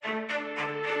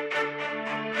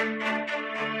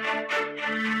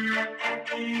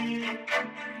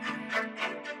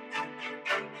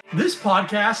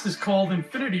podcast is called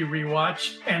Infinity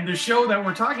Rewatch, and the show that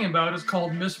we're talking about is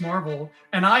called Miss Marvel,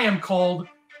 and I am called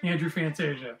Andrew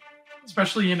Fantasia,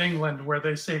 especially in England where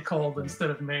they say called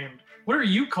instead of named. What are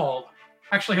you called?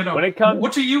 Actually, hold on.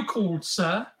 What are you called,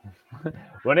 sir?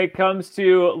 When it comes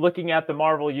to looking at the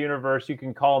Marvel Universe, you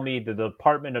can call me the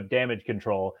Department of Damage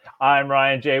Control. I'm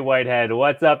Ryan J. Whitehead.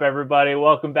 What's up, everybody?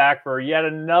 Welcome back for yet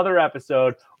another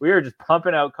episode. We are just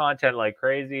pumping out content like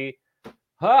crazy.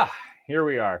 Here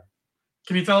we are.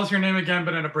 Can you tell us your name again,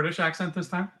 but in a British accent this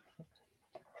time?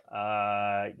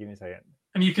 Give me a second.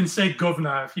 And you can say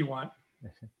governor if you want.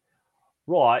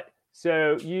 Right.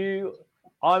 So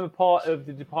I'm a part of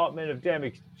the Department of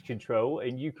Damage Control,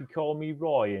 and you could call me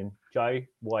Ryan J.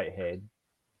 Whitehead.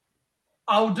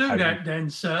 I'll do that then,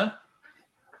 sir.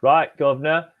 Right,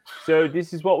 Governor. So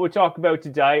this is what we're talking about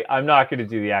today. I'm not going to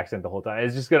do the accent the whole time.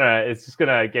 It's just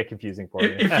gonna get confusing for me.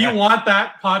 If you want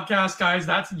that podcast, guys,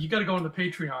 you got to go on the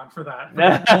Patreon for that.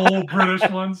 For the whole British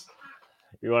ones.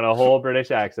 You want a whole British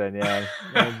accent, yeah.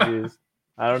 Oh,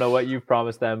 I don't know what you've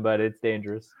promised them, but it's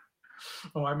dangerous.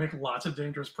 Oh, I make lots of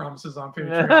dangerous promises on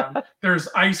Patreon. There's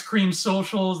ice cream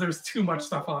socials. There's too much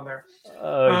stuff on there.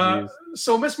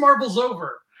 So Miss Marvel's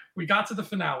over. We got to the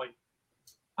finale.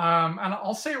 And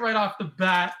I'll say right off the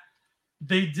bat,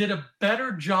 they did a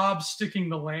better job sticking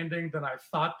the landing than I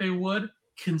thought they would,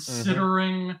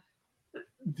 considering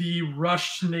the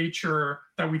rushed nature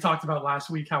that we talked about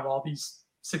last week, how all these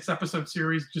 6-episode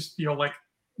series just feel like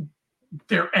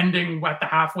they're ending at the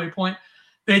halfway point.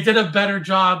 They did a better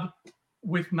job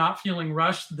with not feeling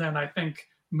rushed than I think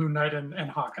Moon Knight and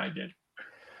Hawkeye did.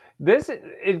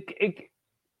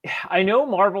 I know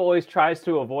Marvel always tries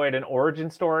to avoid an origin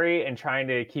story and trying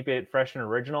to keep it fresh and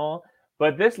original,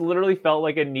 but this literally felt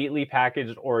like a neatly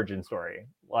packaged origin story.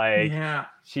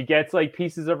 She gets like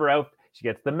pieces of her outfit. She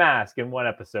gets the mask in one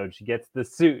episode. She gets the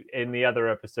suit in the other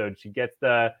episode. She gets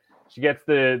the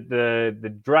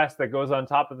dress that goes on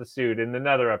top of the suit in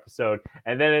another episode.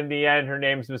 And then in the end, her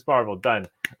name's Miss Marvel. Done.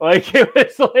 Like, it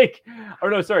was like,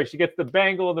 she gets the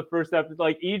bangle in the first episode.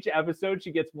 Like, each episode,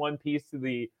 she gets one piece to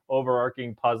the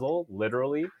overarching puzzle,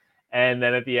 literally. And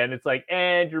then at the end, it's like,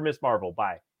 and you're Miss Marvel.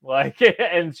 Bye. Like,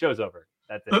 and the show's over.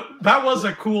 That's it. That was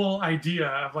a cool idea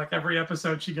of like every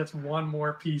episode, she gets one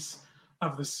more piece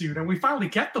of the suit. And we finally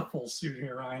get the full suit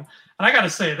here, Ryan. And I got to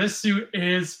say, this suit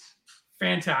is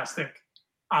fantastic.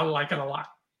 I like it a lot.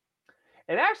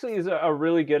 It actually is a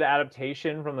really good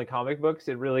adaptation from the comic books.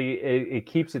 It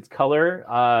keeps its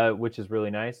color, which is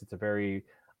really nice. It's a very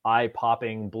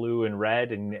eye-popping blue and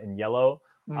red and yellow,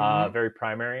 very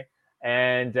primary.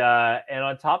 And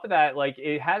on top of that, like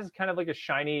it has kind of like a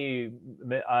shiny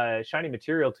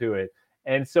material to it,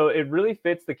 and so it really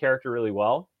fits the character really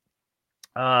well.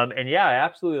 And yeah, I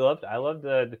absolutely loved it. I loved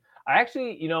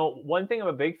one thing I'm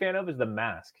a big fan of is the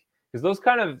mask. Because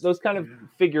those kind of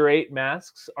figure 8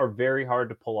 masks are very hard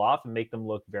to pull off and make them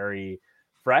look very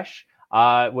fresh.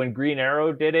 When Green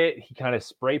Arrow did it, he kind of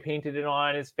spray painted it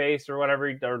on his face or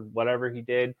whatever he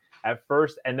did at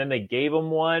first, and then they gave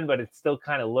him one, but it still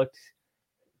kind of looked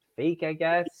fake, I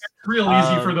guess. It's real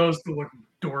easy for those to look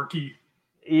dorky.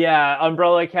 Yeah,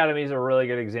 Umbrella Academy is a really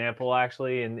good example,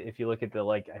 actually. And if you look at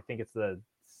I think it's the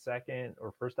second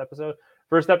or first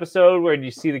episode where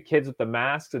you see the kids with the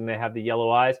masks and they have the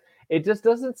yellow eyes, it just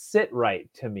doesn't sit right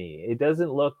to me. It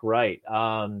doesn't look right.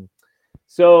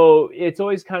 So it's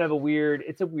always kind of a weird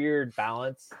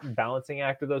balancing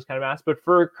act of those kind of masks. But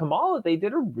for Kamala, they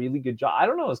did a really good job. I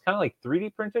don't know, it's kind of like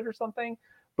 3D printed or something,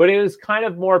 but it was kind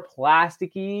of more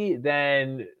plasticky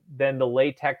than the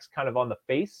latex kind of on the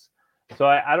face. So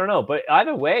I don't know, but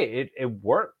either way, it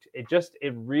worked.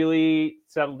 It really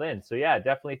settled in. So yeah,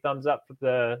 definitely thumbs up for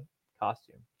the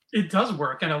costume. It does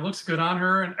work, and it looks good on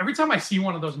her. And every time I see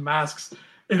one of those masks,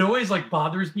 it always like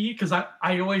bothers me because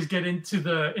I always get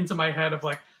into my head of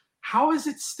like, how is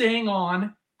it staying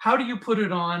on? How do you put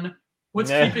it on?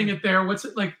 What's keeping it there? What's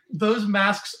it like? Those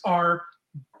masks are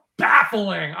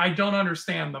baffling. I don't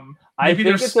understand them. Maybe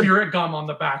there's spirit gum on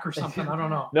the back or something. I don't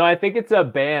know. No, I think it's a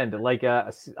band, like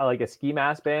a ski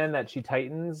mask band that she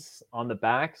tightens on the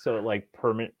back, so it like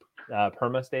perma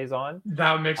stays on.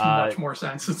 That makes much more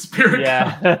sense. It's spirit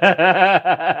gum.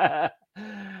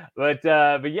 But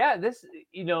yeah, this,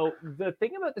 the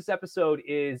thing about this episode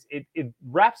is it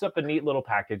wraps up a neat little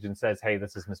package and says, hey,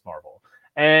 this is Miss Marvel.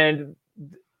 And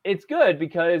it's good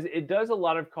because it does a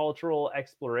lot of cultural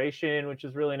exploration, which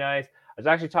is really nice. I was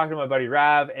actually talking to my buddy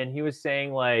Rav, and he was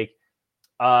saying like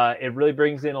it really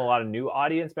brings in a lot of new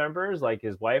audience members, like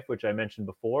his wife, which I mentioned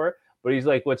before. But he's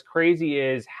like, what's crazy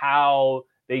is how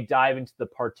they dive into the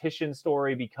partition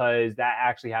story, because that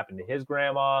actually happened to his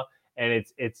grandma, and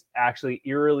it's actually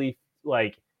eerily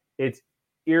like it's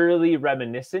eerily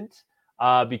reminiscent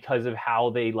because of how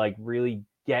they like really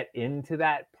get into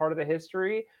that part of the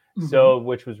history. Mm-hmm. So,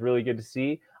 which was really good to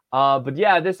see. But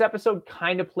yeah, this episode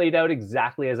kind of played out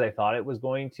exactly as I thought it was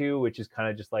going to, which is kind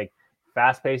of just like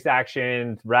fast-paced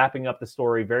action, wrapping up the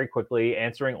story very quickly,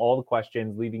 answering all the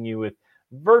questions, leaving you with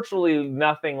virtually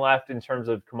nothing left in terms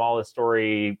of Kamala's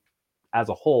story as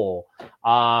a whole.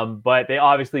 But they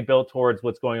obviously built towards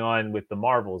what's going on with the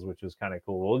Marvels, which was kind of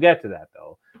cool. We'll get to that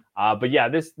though. But yeah,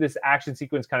 this action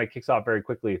sequence kind of kicks off very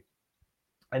quickly.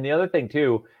 And the other thing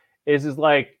too is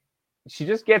like she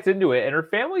just gets into it, and her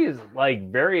family is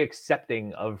like very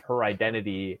accepting of her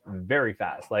identity very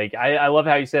fast. Like I love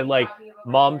how you said like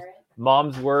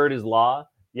mom's word is law.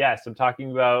 Yes, I'm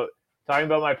talking about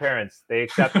my parents. They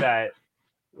accept that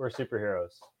we're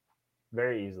superheroes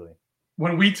very easily.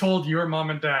 When we told your mom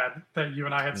and dad that you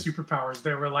and I had superpowers,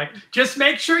 they were like, just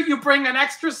make sure you bring an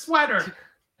extra sweater.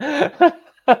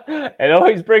 And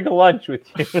always bring a lunch with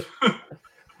you.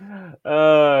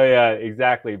 Oh, yeah,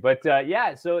 exactly. But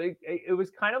yeah, so it was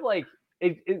kind of like,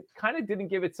 it kind of didn't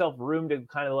give itself room to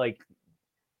kind of like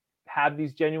have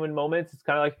these genuine moments. It's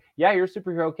kind of like, yeah, you're a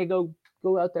superhero. Okay, go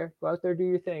out there. Go out there, do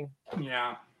your thing.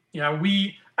 Yeah. Yeah,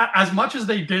 we, as much as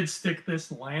they did stick this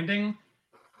landing,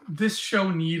 this show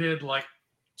needed like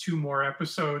 2 more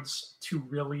episodes to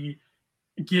really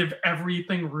give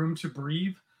everything room to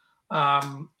breathe.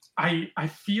 I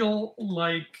feel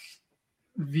like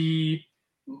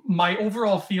my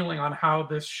overall feeling on how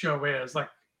this show is, like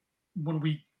when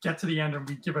we get to the end and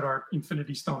we give it our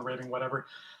Infinity Stone rating, whatever,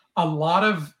 a lot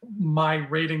of my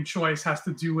rating choice has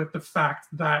to do with the fact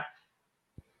that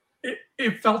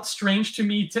it felt strange to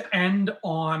me to end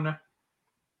on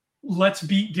let's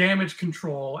beat Damage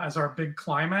Control as our big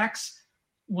climax,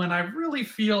 when I really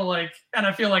feel like, and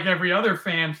I feel like every other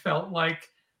fan felt like,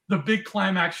 the big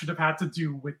climax should have had to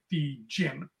do with the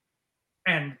Jinn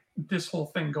and this whole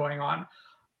thing going on.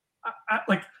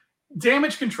 Like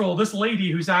Damage Control, this lady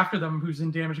who's after them, who's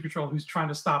in Damage Control, who's trying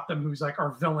to stop them, who's like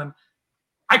our villain,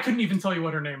 I couldn't even tell you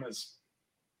what her name is.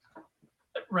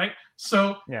 Right?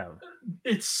 So yeah,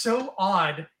 it's so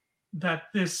odd that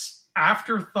this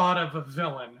afterthought of a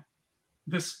villain,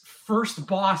 this first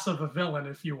boss of a villain,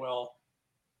 if you will,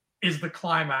 is the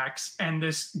climax, and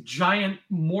this giant,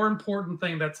 more important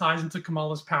thing that ties into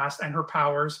Kamala's past and her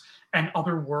powers and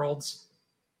other worlds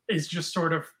is just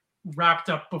sort of wrapped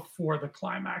up before the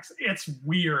climax. It's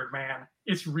weird, man.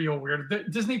 It's real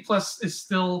weird. Disney Plus is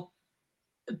still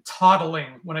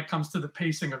toddling when it comes to the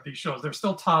pacing of these shows. They're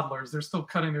still toddlers. They're still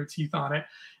cutting their teeth on it.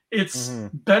 It's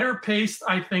better paced,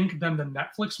 I think, than the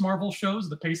Netflix Marvel shows.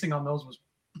 The pacing on those was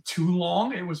too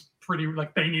long. It was pretty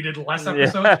like they needed less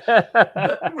episodes.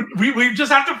 Yeah. we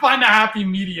just have to find a happy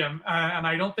medium, and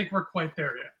I don't think we're quite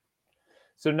there yet.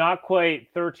 So not quite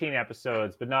 13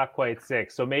 episodes, but not quite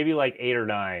 6. So maybe like 8 or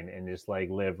 9, and just like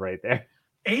live right there.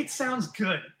 8 sounds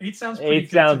good. 8 sounds pretty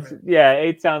good. Yeah,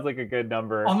 8 sounds like a good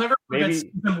number. I'll never forget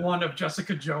season 1 of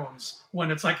Jessica Jones, when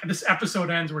it's like this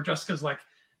episode ends where Jessica's like,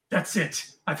 "That's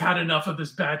it. I've had enough of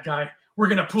this bad guy. We're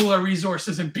gonna pool our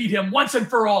resources and beat him once and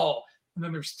for all." And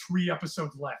then there's 3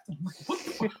 episodes left. I'm like, what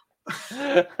the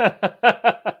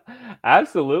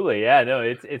Absolutely, yeah. No,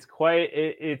 it's quite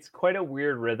a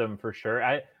weird rhythm for sure.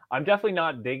 I'm definitely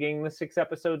not digging the 6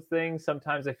 episodes thing.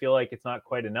 Sometimes I feel like it's not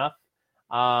quite enough,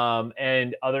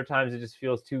 and other times it just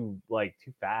feels too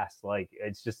fast. Like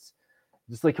it's just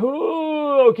like,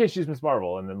 oh, okay, she's Miss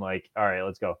Marvel, and then like, all right,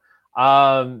 let's go.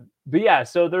 But yeah,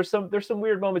 so there's some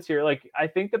weird moments here. Like I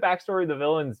think the backstory of the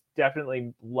villain's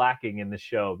definitely lacking in the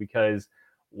show, because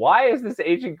why is this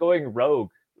agent going rogue?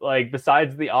 Like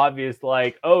besides the obvious,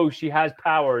 like, oh, she has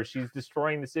powers, she's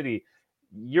destroying the city.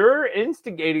 You're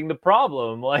instigating the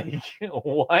problem. Like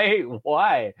why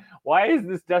is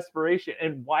this desperation,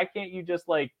 and why can't you just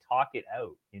like talk it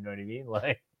out? You know what I mean?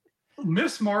 Like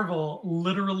Miss Marvel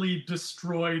literally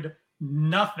destroyed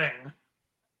nothing.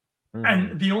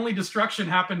 And the only destruction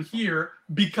happened here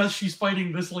because she's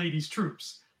fighting this lady's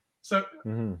troops. So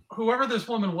whoever this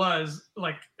woman was,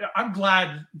 like, I'm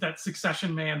glad that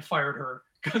Succession Man fired her,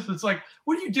 because it's like,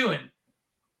 what are you doing?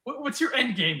 What's your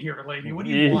end game here, lady? What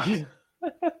do you want?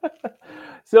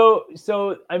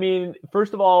 So I mean,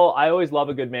 first of all, I always love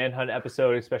a good Manhunt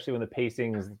episode, especially when the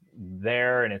pacing's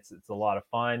there and it's a lot of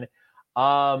fun.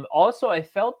 Also, I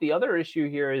felt the other issue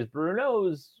here is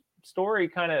Bruno's story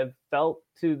kind of fell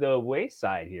to the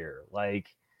wayside here. Like,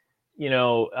 you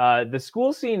know, the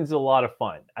school scene's a lot of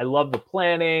fun. I love the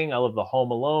planning. I love the Home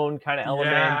Alone kind of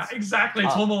elements. Yeah, exactly.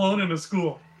 It's Home Alone in a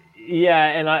school. Yeah,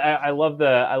 and I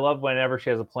love whenever she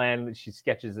has a plan, she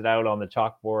sketches it out on the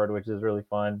chalkboard, which is really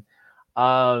fun.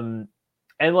 And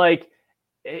like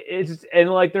it's and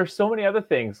like there's so many other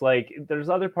things. Like there's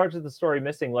other parts of the story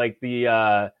missing, like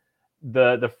the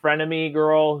frenemy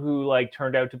girl who like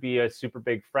turned out to be a super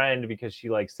big friend because she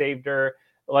like saved her.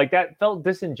 Like that felt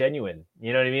disingenuous.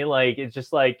 You know what I mean? Like it's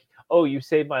just like, oh, you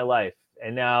saved my life,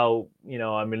 and now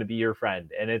I'm going to be your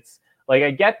friend. And it's like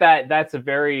I get that that's a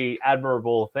very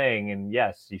admirable thing, and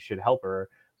yes, you should help her.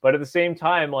 But at the same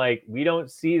time, like we don't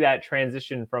see that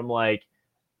transition from like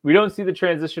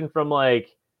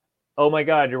oh my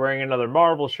God, you're wearing another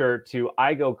Marvel shirt to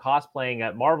I go cosplaying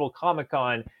at Marvel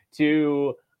Comic-Con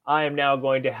to I am now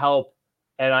going to help.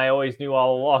 And I always knew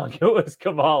all along it was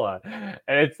Kamala.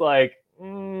 And it's like,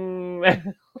 yeah,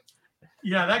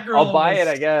 that girl. I'll buy it,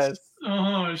 I guess.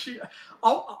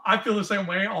 I feel the same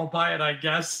way. I'll buy it, I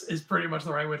guess, is pretty much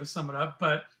the right way to sum it up.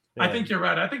 But yeah. I think you're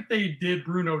right. I think they did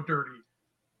Bruno dirty.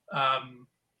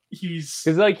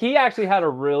 Because like he actually had a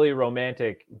really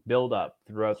romantic build-up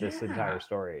throughout this entire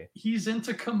story. He's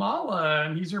into Kamala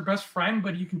and he's her best friend,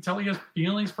 but you can tell he has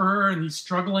feelings for her, and he's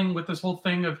struggling with this whole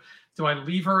thing of, do I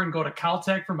leave her and go to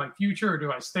Caltech for my future, or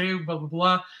do I stay, blah blah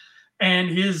blah. And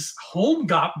his home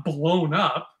got blown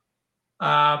up.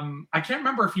 I can't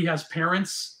remember if he has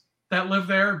parents that live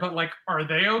there, but like, are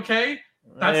they okay?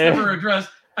 That's never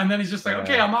addressed. And then he's just like,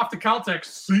 okay, I'm off to Caltech,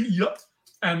 see ya.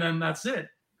 And then that's it.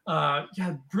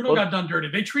 Bruno got done dirty.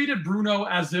 They treated Bruno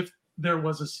as if there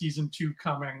was a season 2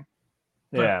 coming,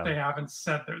 but they haven't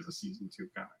said there's a season 2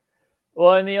 coming.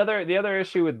 Well, and the other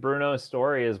issue with Bruno's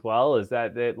story as well is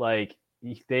that like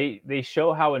they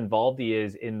show how involved he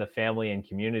is in the family and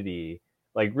community,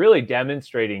 like really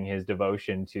demonstrating his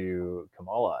devotion to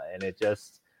Kamala, and it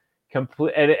just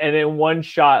complete and in one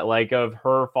shot like of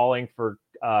her falling for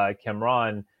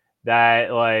Cameron.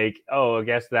 That like, oh, I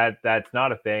guess that's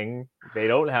not a thing. They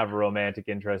don't have a romantic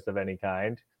interest of any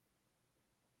kind.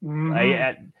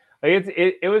 Mm-hmm.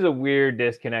 It was a weird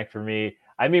disconnect for me.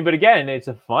 I mean, but again, it's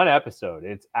a fun episode.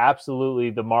 It's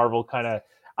absolutely the Marvel kind of.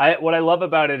 What I love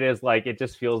about it is like it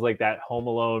just feels like that Home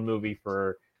Alone movie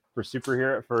for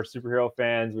superhero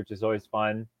fans, which is always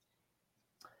fun.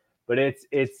 But it's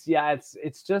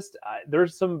just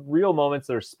there's some real moments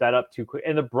that are sped up too quick,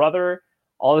 and the brother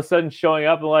all of a sudden showing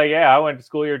up and like, yeah, I went to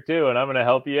school here too, and I'm going to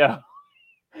help you out.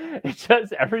 It's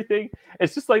just everything.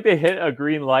 It's just like they hit a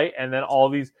green light, and then all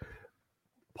these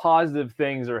positive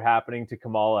things are happening to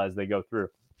Kamala as they go through.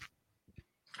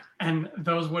 And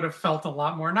those would have felt a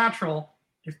lot more natural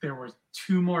if there were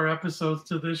 2 more episodes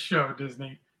to this show,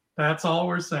 Disney. That's all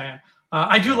we're saying.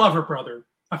 I do love her brother.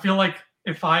 I feel like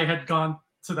if I had gone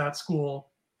to that school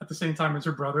at the same time as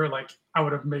her brother, like I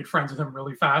would have made friends with him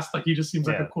really fast. Like he just seems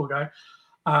like a cool guy.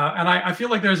 And I feel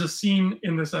like there's a scene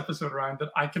in this episode, Ryan, that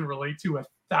I can relate to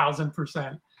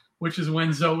 1,000%, which is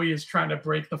when Zoe is trying to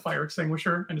break the fire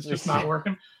extinguisher and it's just not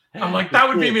working. I'm like, that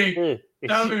would be me.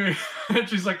 That would be me. And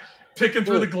she's like picking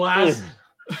through the glass.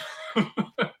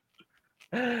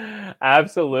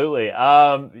 Absolutely.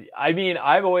 I mean,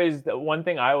 one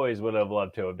thing I always would have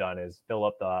loved to have done is fill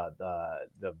up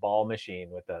the ball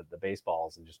machine with the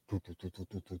baseballs and just that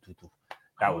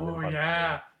would have been fun.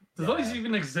 Yeah. Does those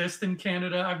even exist in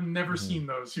Canada? I've never seen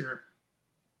those here.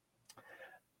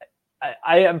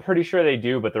 I am pretty sure they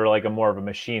do, but they're like more of a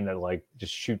machine that like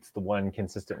just shoots the one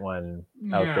consistent one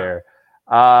out there.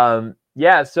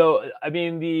 So I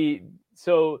mean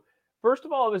first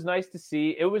of all, it was nice to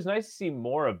see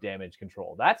more of Damage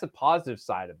Control. That's a positive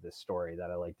side of this story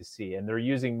that I like to see. And they're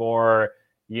using more,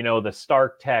 the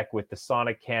Stark tech with the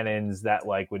sonic cannons that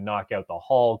like would knock out the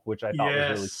Hulk, which I thought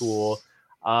was really cool.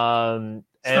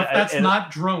 Stuff that's not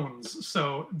drones,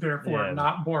 so therefore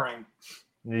not boring.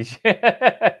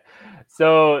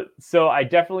 So I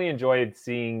definitely enjoyed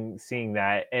seeing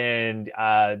that, and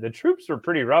the troops were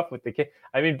pretty rough with the kid.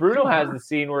 I mean, Bruno has the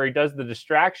scene where he does the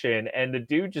distraction, and the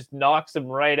dude just knocks him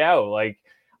right out. Like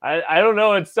I don't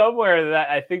know, it's somewhere that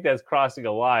I think that's crossing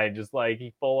a line. Just like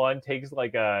he full on takes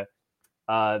like the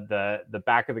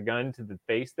back of the gun to the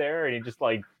face there, and he just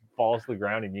like falls to the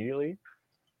ground immediately.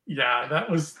 Yeah, that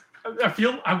was.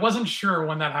 I wasn't sure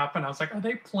when that happened. I was like, are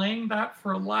they playing that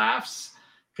for laughs?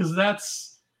 Because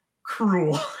that's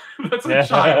cruel. That's a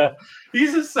child.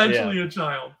 He's essentially a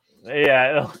child.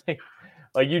 Yeah,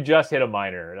 like you just hit a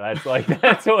minor. That's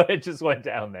what it just went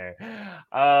down there.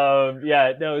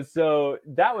 So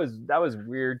that was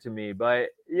weird to me, but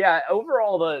yeah,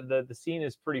 overall the scene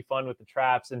is pretty fun with the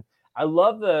traps, and I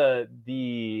love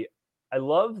the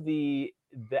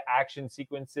action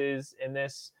sequences in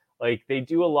this. Like they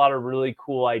do a lot of really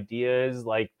cool ideas,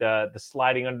 like the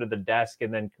sliding under the desk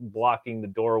and then blocking the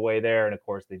doorway there, and of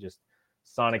course they just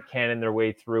sonic cannon their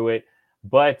way through it.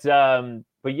 But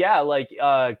yeah, like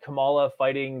Kamala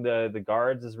fighting the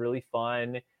guards is really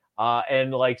fun.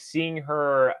 And like seeing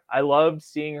her, I loved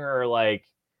seeing her like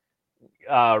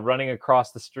running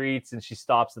across the streets, and she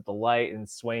stops at the light and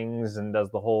swings and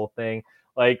does the whole thing.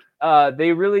 Like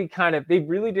they really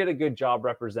did a good job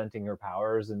representing her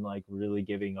powers and like really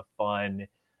giving a fun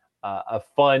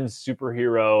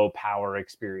superhero power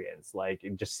experience. Like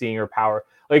just seeing her power,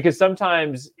 like because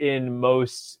sometimes in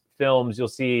most films you'll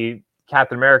see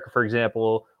Captain America, for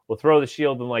example, will throw the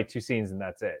shield in like 2 scenes and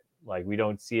that's it. Like we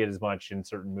don't see it as much in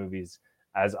certain movies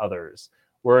as others.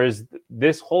 Whereas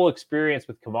this whole experience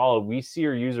with Kamala, we see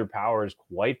her use her powers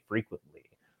quite frequently.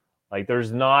 Like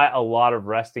there's not a lot of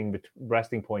resting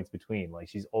points between. Like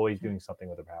she's always doing something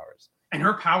with her powers. And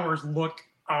her powers look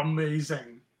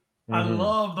amazing. Mm-hmm. I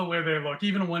love the way they look.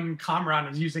 Even when Kamran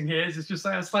is using his, it's just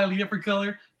a slightly different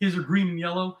color. His are green and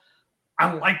yellow.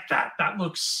 I like that. That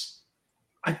looks...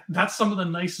 that's some of the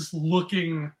nicest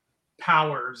looking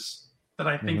powers that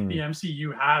I think the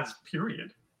MCU has,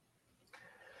 period.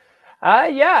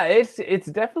 Yeah, it's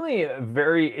definitely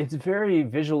very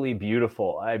visually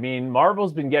beautiful. I mean,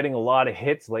 Marvel's been getting a lot of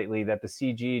hits lately that the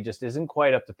CG just isn't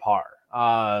quite up to par.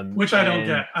 Which I don't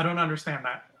get. I don't understand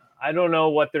that. I don't know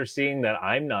what they're seeing that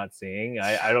I'm not seeing.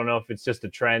 I don't know if it's just a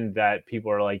trend that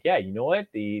people are like, yeah, you know what?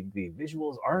 The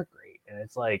visuals aren't great. And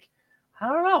it's like, I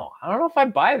don't know. I don't know if I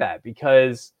buy that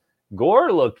because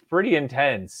Gore looked pretty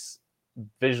intense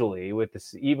visually with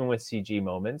this, even with CG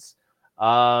moments.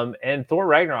 And Thor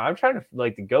Ragnarok, I'm trying to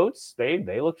like the goats,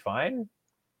 they looked fine.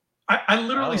 I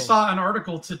literally saw an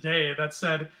article today that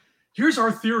said, here's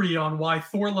our theory on why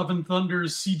Thor Love and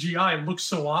Thunder's CGI looks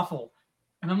so awful.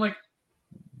 And I'm like,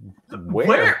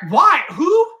 where? Why?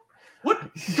 Who? What?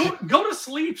 Go to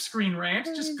sleep, Screen Rant.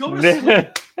 Just go to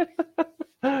sleep.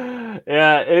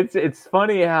 Yeah, it's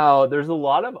funny how there's a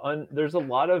lot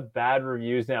of bad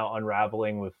reviews now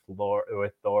unraveling with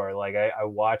Thor. Like I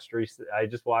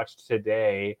just watched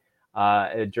today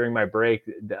during my break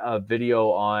a video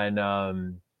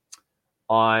on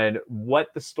what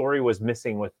the story was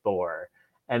missing with Thor,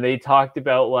 and they talked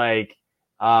about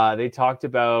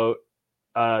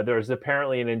there's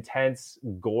apparently an intense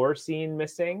gore scene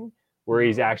missing where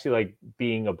he's actually like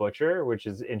being a butcher, which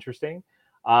is interesting.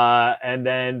 And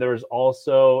then there's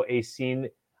also a scene.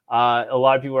 A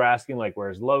lot of people are asking, like,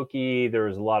 where's Loki? There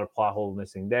was a lot of plot hole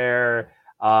missing there.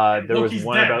 Loki's was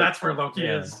one dead. That's where Loki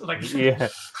is. Like, yeah.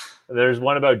 There's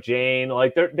one about Jane.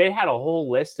 Like, they had a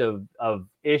whole list of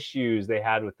issues they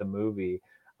had with the movie.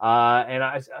 And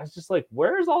I was just like,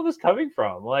 where is all this coming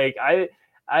from? Like, I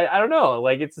don't know.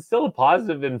 Like, it's still a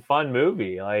positive and fun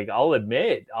movie. Like, I'll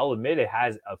admit it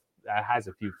has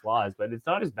a few flaws, but it's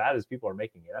not as bad as people are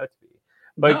making it out to be.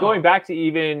 But going back to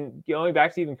even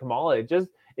Kamala, it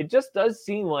just does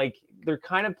seem like they're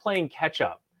kind of playing catch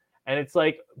up. And it's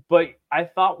like, but I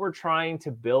thought we're trying to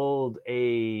build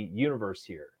a universe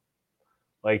here.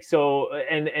 Like, so,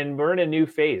 and we're in a new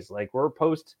phase. Like we're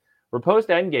post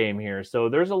Endgame here. So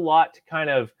there's a lot to kind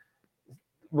of,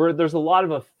 there's a lot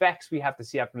of effects we have to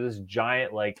see after this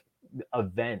giant like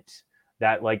event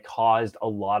that like caused a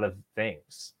lot of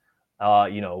things.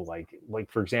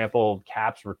 Like for example,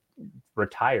 Cap's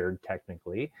retired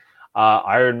technically.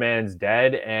 Iron Man's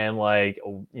dead, and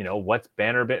what's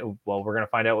Banner been? Well, we're gonna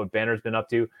find out what Banner's been up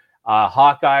to.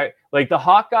 Hawkeye, like the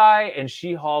Hawkeye and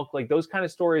She-Hulk, like those kind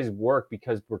of stories work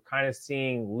because we're kind of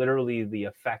seeing literally the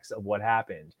effects of what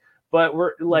happened. But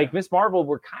we're like Ms. Marvel,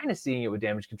 we're kind of seeing it with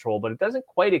Damage Control, but it doesn't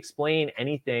quite explain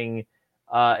anything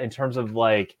in terms of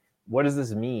like, what does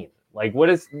this mean? Like,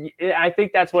 I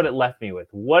think that's what it left me with.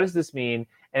 What does this mean?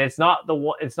 And it's not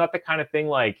the kind of thing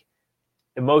like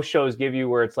most shows give you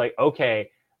where it's like,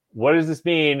 okay, what does this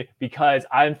mean? Because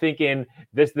I'm thinking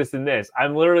this, and this.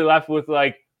 I'm literally left with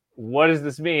like, what does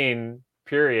this mean?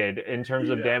 Period. In terms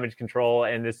of Damage Control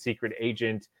and this secret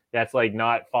agent that's like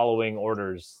not following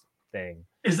orders thing.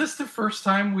 Is this the first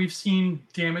time we've seen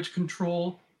Damage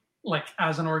Control like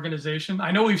as an organization?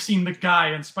 I know we've seen the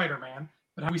guy in Spider-Man,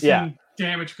 but have we seen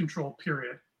Damage Control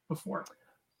period before?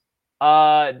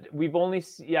 We've only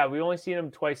seen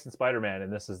him twice in Spider-Man,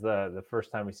 and this is the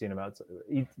first time we've seen him outside.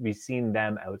 We've seen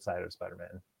them outside of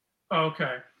Spider-Man.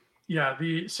 Okay, yeah.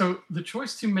 So the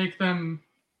choice to make them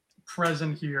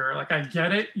present here, like I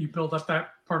get it, you build up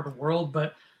that part of the world,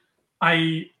 but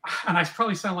I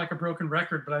probably sound like a broken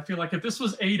record, but I feel like if this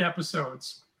was 8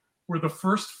 episodes, where the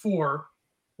first 4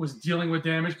 was dealing with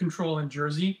Damage Control in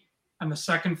Jersey, and the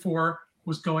second 4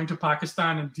 was going to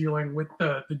Pakistan and dealing with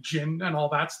the jinn and all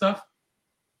that stuff,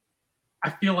 I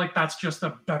feel like that's just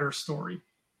a better story.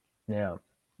 Yeah.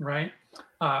 Right?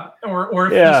 Or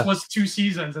if this was 2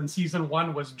 seasons and season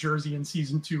 1 was Jersey and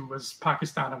season 2 was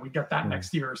Pakistan and we get that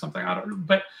next year or something. I don't know.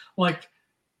 But like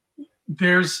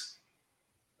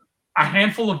a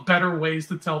handful of better ways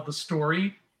to tell the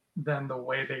story than the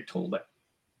way they told it.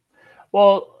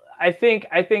 Well, I think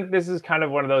this is kind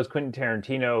of one of those Quentin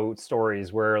Tarantino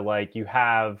stories where like you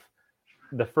have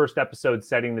the first episode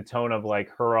setting the tone of like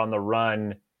her on the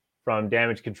run from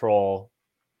damage control,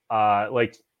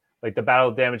 like the battle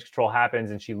of damage control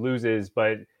happens and she loses,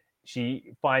 but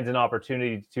she finds an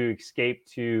opportunity to escape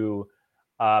to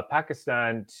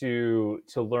Pakistan to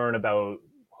learn about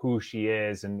who she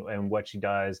is and what she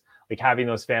does, like having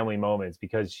those family moments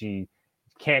because she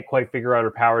can't quite figure out her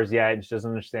powers yet and she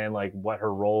doesn't understand like what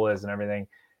her role is and everything.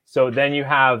 So then you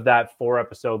have that 4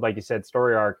 episode, like you said,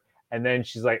 story arc, and then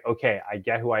she's like, okay, I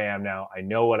get who I am now, I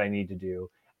know what I need to do,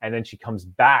 and then she comes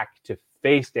back to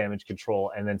face damage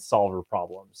control and then solve her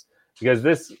problems, because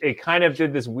it kind of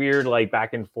did this weird like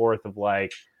back and forth of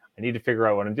like, I need to figure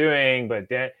out what I'm doing, but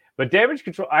damage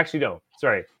control, actually no,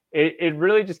 sorry, it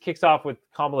really just kicks off with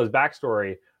Kamala's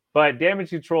backstory, but damage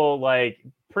control like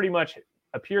pretty much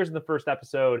appears in the first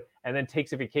episode and then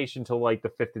takes a vacation till like the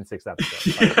 5th and 6th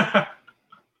episode. Yeah.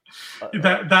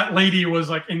 That lady was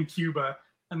like in Cuba,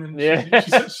 and then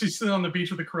she's sitting on the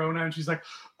beach with the corona, and she's like,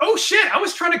 "Oh shit, I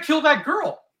was trying to kill that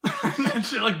girl." And then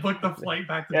she like booked the flight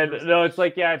back to. No, it's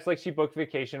like she booked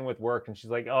vacation with work, and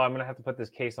she's like, "Oh, I'm gonna have to put this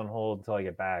case on hold until I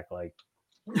get back." Like,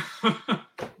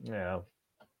 yeah.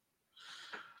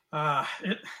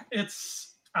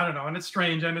 It's I don't know, and it's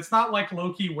strange, and it's not like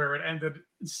Loki where it ended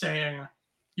saying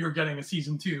you're getting a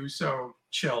season 2, so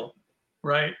chill,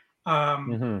 right?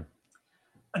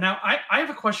 Now I have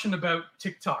a question about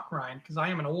TikTok, Ryan, because I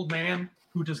am an old man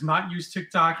who does not use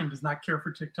TikTok and does not care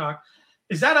for TikTok.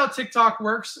 Is that how TikTok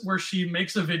works, where she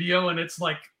makes a video and it's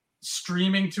like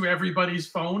streaming to everybody's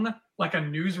phone, like a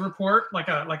news report, like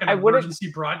an emergency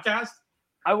broadcast?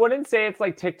 I wouldn't say it's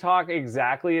like TikTok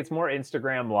exactly. It's more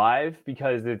Instagram Live,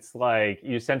 because it's like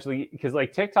you essentially, because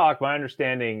like TikTok, my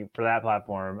understanding for that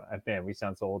platform, man, we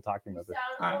sound so old talking about this.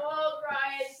 Sound old,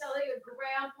 Ryan. Sound like a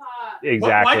grandpa.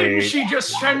 Exactly. Why didn't she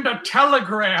just send a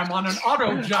telegram on an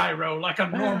auto gyro like a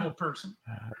normal person?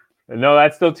 No,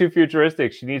 that's still too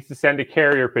futuristic. She needs to send a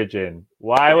carrier pigeon.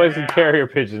 Why wasn't carrier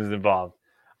pigeons involved?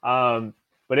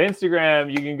 But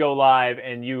Instagram, you can go live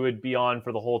and you would be on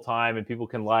for the whole time, and people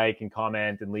can like and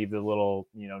comment and leave the little,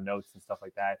 notes and stuff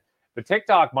like that. But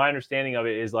TikTok, my understanding of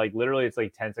it is like literally it's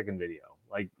like 10-second video,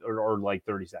 like or like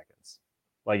 30 seconds.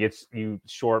 Like it's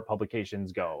short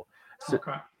publications go.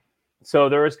 So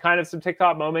there was kind of some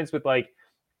TikTok moments with like,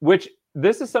 which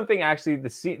this is something actually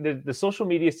the social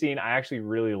media scene I actually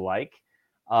really like.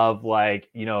 Of like,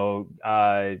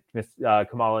 Kamala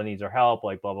needs our help,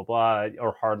 like blah, blah, blah,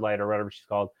 or Hardlight or whatever she's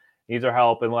called, needs our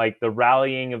help. And like the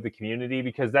rallying of the community,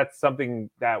 because that's something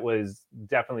that was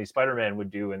definitely Spider-Man would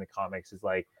do in the comics, is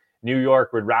like New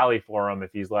York would rally for him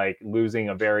if he's like losing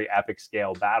a very epic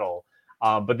scale battle.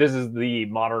 But this is the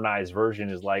modernized version,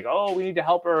 is like, oh, we need to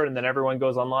help her. And then everyone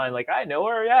goes online like, I know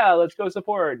her. Yeah, let's go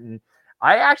support. And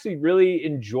I actually really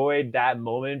enjoyed that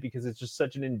moment because it's just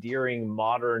such an endearing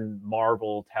modern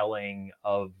Marvel telling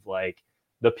of like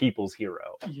the people's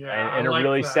hero. Yeah, and it like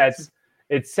really that.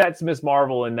 sets Miss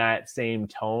Marvel in that same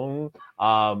tone,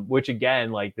 which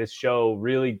again, like this show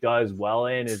really does well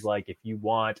in, is like, if you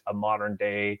want a modern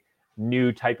day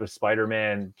new type of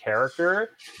Spider-Man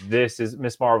character, this is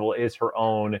Miss Marvel is her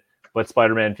own, but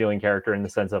Spider-Man feeling character, in the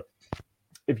sense of,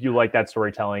 if you like that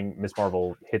storytelling, Miss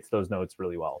Marvel hits those notes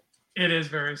really well. It is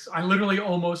very. I literally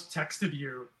almost texted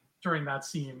you during that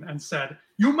scene and said,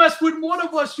 "You mess with one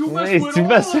of us, you mess with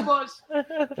all of us."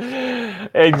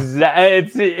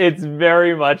 Exactly. It's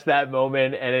very much that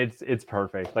moment, and it's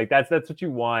perfect. Like that's what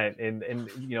you want, and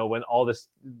when all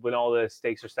the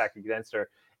stakes are stacked against her.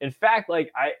 In fact,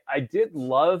 like I did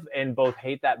love and both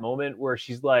hate that moment where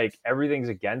she's like everything's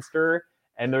against her,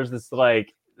 and there's this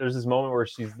moment where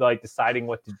she's like deciding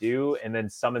what to do, and then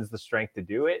summons the strength to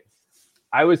do it.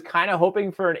 I was kind of hoping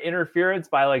for an interference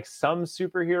by like some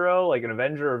superhero, like an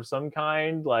Avenger of some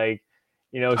kind, like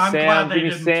I'm Sam. Glad they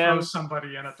didn't throw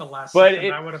somebody in at the last second.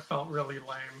 That would have felt really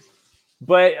lame.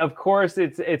 But of course,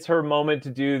 it's her moment to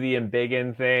do the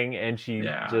embiggen thing, and she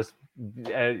just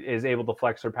is able to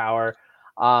flex her power.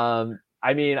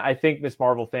 I mean, I think Miss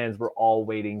Marvel fans were all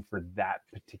waiting for that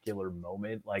particular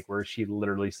moment, like where she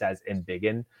literally says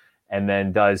embiggen, and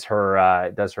then does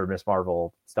her Miss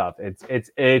Marvel stuff.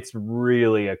 It's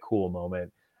really a cool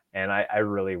moment, and I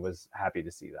really was happy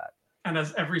to see that. And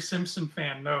as every Simpson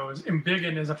fan knows,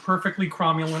 embiggen is a perfectly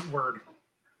cromulent word.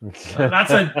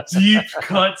 That's a deep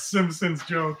cut Simpsons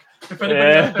joke. If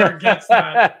anybody out there gets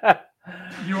that,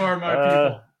 you are my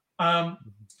people.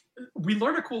 we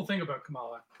learned a cool thing about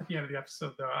Kamala at the end of the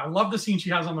episode, though. I love the scene she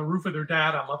has on the roof with her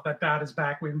dad. I love that dad is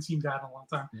back. We haven't seen dad in a long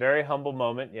time. Very humble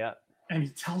moment, yeah. And he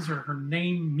tells her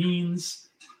name means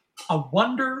a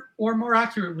wonder, or more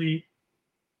accurately,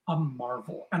 a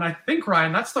marvel. And I think,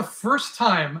 Ryan, that's the first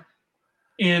time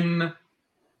in,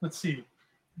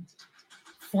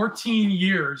 14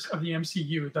 years of the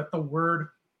MCU that the word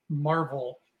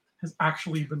Marvel has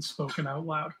actually been spoken out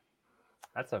loud.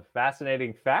 That's a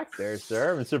fascinating fact there,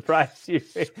 sir. I'm surprised you.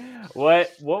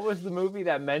 What was the movie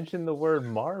that mentioned the word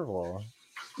Marvel?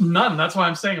 None. That's why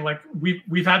I'm saying, like,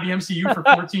 we've had the MCU for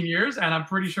 14 years, and I'm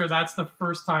pretty sure that's the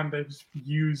first time they've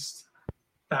used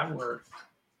that word.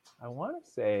 I want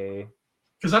to say,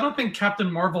 because I don't think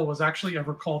Captain Marvel was actually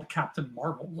ever called Captain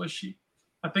Marvel, was she?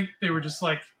 I think they were just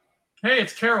like, hey,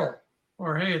 it's Carol,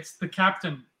 or hey, it's the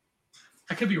Captain.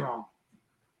 I could be wrong.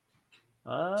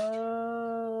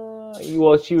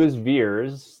 Well, she was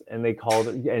Veers, and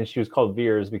she was called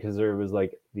Veers because there was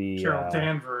like the Carol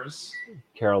Danvers.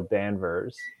 Carol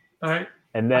Danvers. All right.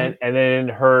 And then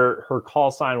her call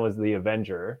sign was the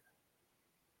Avenger.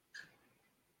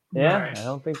 Yeah, right. I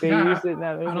don't think they used it in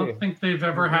that movie. I don't think they've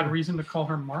ever had reason to call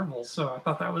her Marvel, so I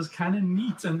thought that was kind of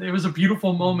neat, and it was a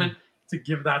beautiful moment to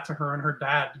give that to her and her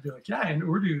dad to be like, yeah, in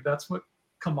Urdu, that's what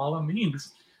Kamala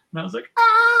means. And I was like,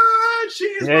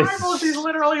 she's Marvel. She's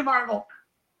literally Marvel.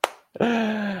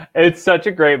 It's such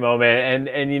a great moment,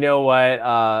 and you know what,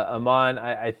 Aman,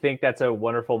 I think that's a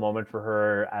wonderful moment for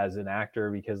her as an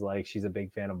actor, because like she's a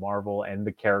big fan of Marvel, and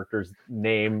the character's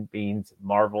name means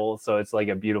Marvel, so it's like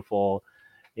a beautiful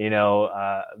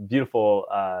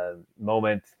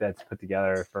moment that's put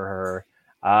together for her,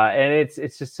 and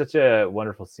it's just such a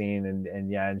wonderful scene,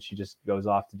 and she just goes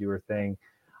off to do her thing.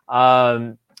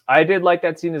 I did like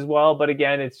that scene as well, but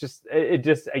again,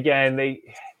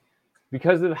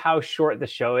 because of how short the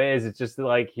show is, it's just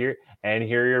like here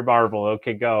you're Marvel.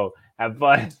 Okay, go have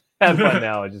fun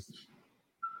now. And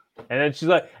then she's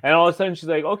like, and all of a sudden she's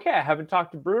like, okay, I haven't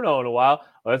talked to Bruno in a while.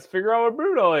 Let's figure out what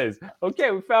Bruno is.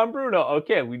 Okay, we found Bruno.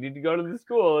 Okay, we need to go to the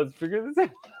school. Let's figure this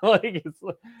out. Like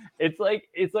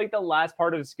it's like the last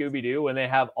part of Scooby-Doo when they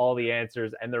have all the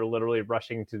answers and they're literally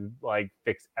rushing to like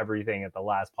fix everything at the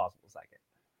last possible second.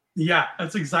 Yeah,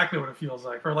 that's exactly what it feels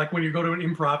like. Or like when you go to an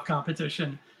improv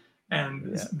competition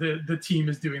and the team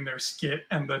is doing their skit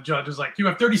and the judge is like, you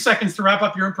have 30 seconds to wrap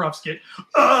up your improv skit.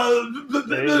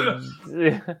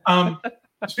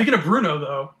 Speaking of Bruno,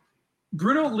 though,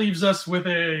 Bruno leaves us with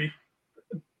a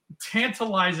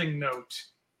tantalizing note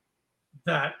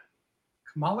that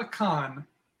Kamala Khan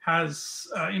has,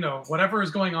 whatever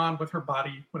is going on with her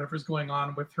body, whatever is going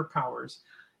on with her powers,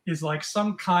 is like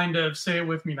some kind of, say it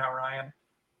with me now, Ryan,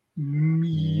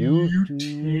 mutation.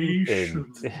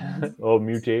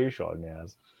 Mutation,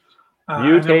 yes.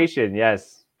 Mutation,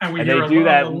 yes. And we hear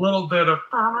a little bit of.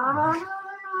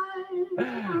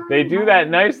 They do that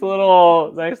nice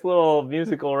little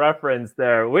musical reference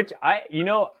there, which I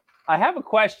have a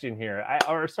question here. I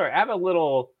have a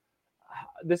little.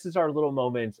 This is our little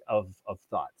moment of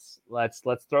thoughts. Let's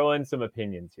throw in some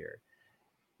opinions here.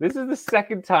 This is the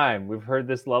second time we've heard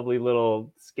this lovely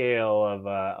little scale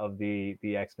of the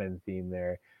X-Men theme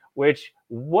there. Which,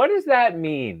 what does that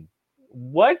mean?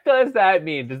 What does that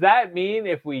mean? Does that mean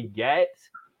if we get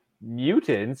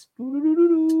mutants,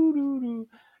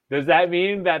 does that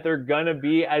mean that they're gonna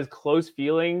be as close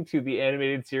feeling to the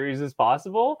animated series as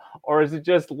possible? Or is it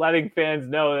just letting fans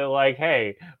know that, like,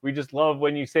 hey, we just love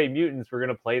when you say mutants, we're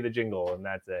gonna play the jingle and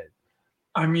that's it?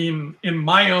 I mean, in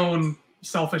my own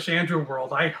selfish Andrew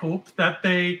world, I hope that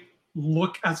they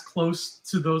look as close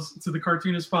to the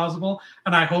cartoon as possible,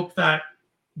 and I hope that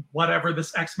whatever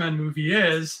this X-Men movie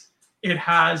is, it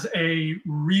has a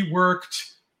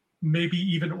reworked, maybe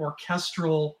even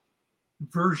orchestral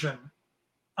version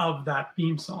of that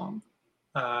theme song.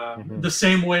 The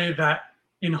same way that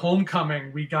in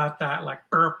Homecoming we got that like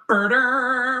right?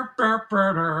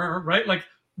 Like,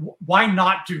 why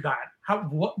not do that?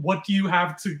 What do you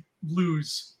have to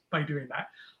lose by doing that?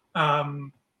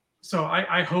 So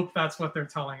I hope that's what they're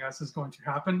telling us is going to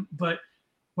happen. But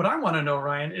what I want to know,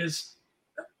 Ryan, is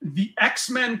the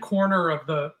X-Men corner of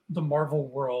the Marvel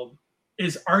world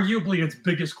is arguably its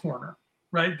biggest corner,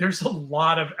 right? There's a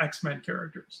lot of X-Men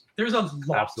characters. There's a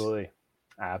lot.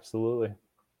 Absolutely.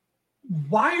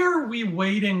 Why are we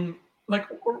waiting? Like,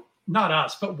 or not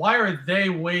us, but why are they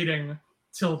waiting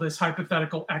till this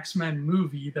hypothetical X-Men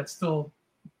movie that still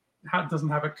doesn't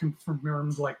have a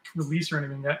confirmed like release or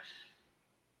anything yet?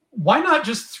 Why not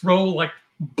just throw like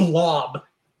Blob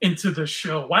into the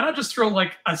show? Why not just throw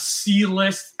like a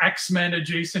C-list X-Men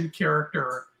adjacent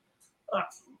character,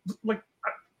 like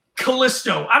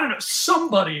Callisto? I don't know,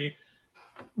 somebody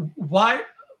why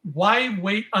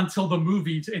wait until the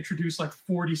movie to introduce like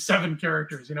 47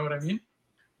 characters? You know what I mean?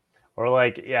 Or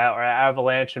like, or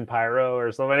Avalanche and Pyro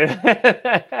or something.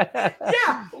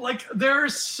 Yeah, like there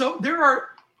are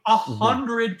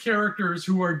 100 characters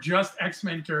who are just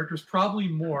X-Men characters, probably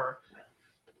more.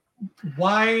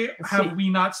 Why have we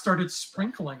not started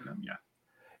sprinkling them yet?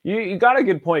 You got a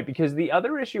good point, because the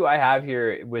other issue I have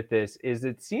here with this is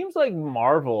it seems like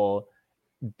Marvel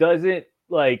doesn't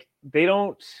they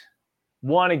don't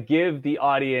want to give the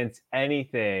audience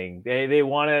anything. They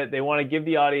want to give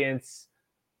the audience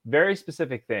very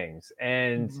specific things.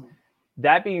 And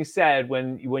that being said,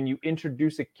 when you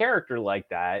introduce a character like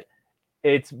that,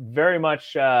 it's very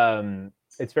much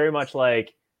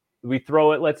like we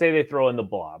throw it. Let's say they throw in the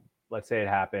Blob. Let's say it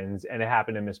happens, and it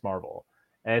happened in Ms. Marvel,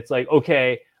 and it's like,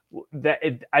 okay,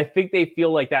 I think they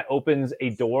feel like that opens a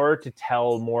door to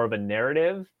tell more of a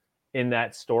narrative in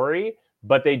that story,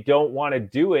 but they don't want to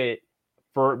do it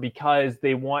because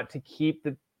they want to keep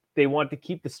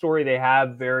the story they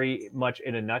have very much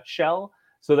in a nutshell,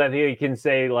 so that they can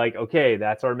say like, okay,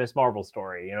 that's our Ms. Marvel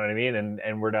story, you know what I mean,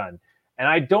 and we're done. And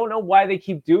I don't know why they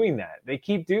keep doing that. They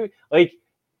keep doing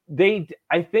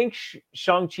I think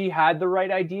Shang-Chi had the right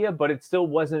idea, but it still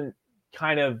wasn't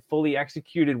kind of fully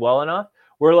executed well enough,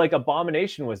 where like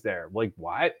Abomination was there. Like,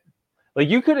 what? Like,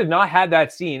 you could have not had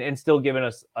that scene and still given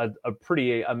us a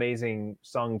pretty amazing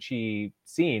Shang-Chi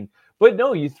scene. But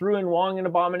no, you threw in Wong and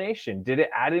Abomination. Did it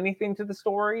add anything to the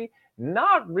story?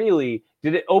 Not really.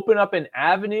 Did it open up an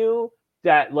avenue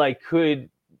that like could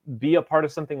be a part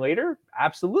of something later?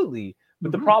 Absolutely.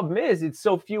 But the problem is it's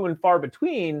so few and far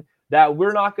between that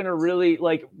we're not going to really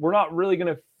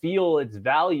going to feel its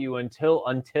value until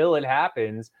it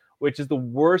happens, which is the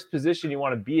worst position you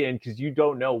want to be in, because you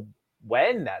don't know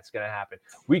when that's going to happen.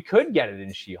 We could get it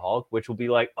in She-Hulk, which will be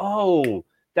like, oh,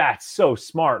 that's so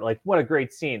smart. Like, what a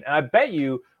great scene. And I bet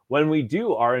you when we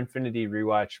do our Infinity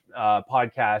Rewatch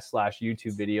podcast /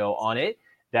 YouTube video on it,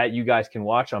 that you guys can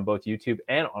watch on both YouTube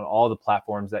and on all the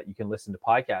platforms that you can listen to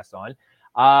podcasts on,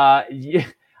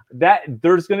 that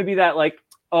there's going to be that like,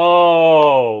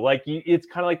 it's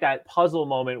kind of like that puzzle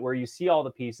moment where you see all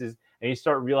the pieces and you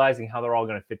start realizing how they're all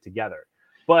going to fit together.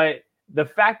 But the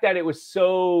fact that it was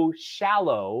so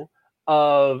shallow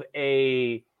of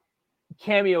a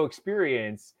cameo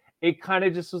experience, it kind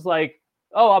of just was like,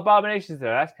 oh, Abomination's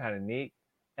there. That's kind of neat.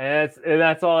 And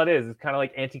that's all it is. It's kind of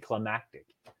like anticlimactic.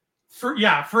 For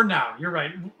now, you're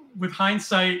right. With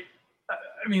hindsight,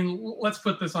 I mean, let's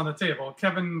put this on the table.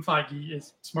 Kevin Feige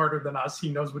is smarter than us. He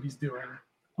knows what he's doing.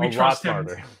 We trust him.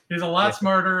 He's a lot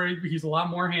smarter. He's a lot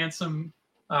more handsome.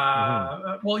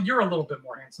 Well, you're a little bit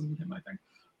more handsome than him, I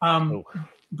think.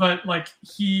 But like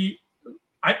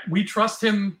we trust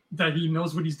him that he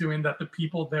knows what he's doing, that the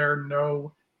people there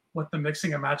know what the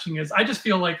mixing and matching is. I just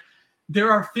feel like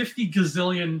there are 50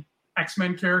 gazillion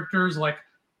X-Men characters. Like,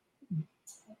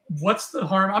 what's the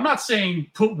harm? I'm not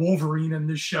saying put Wolverine in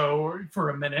this show for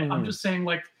a minute. I'm just saying,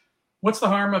 like, what's the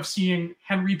harm of seeing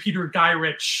Henry Peter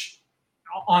Gyrich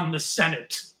on the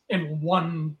Senate in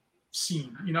one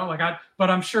scene? You know, but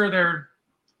I'm sure they're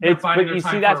but you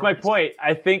see, that's my point.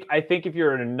 I think if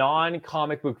you're a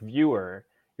non-comic book viewer,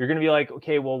 you're going to be like,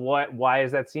 okay, well, why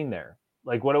is that scene there?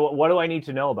 Like, what do I need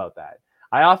to know about that?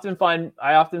 I often find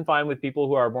with people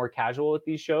who are more casual with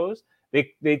these shows,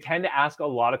 they tend to ask a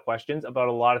lot of questions about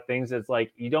a lot of things that's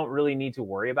like, you don't really need to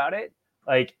worry about it.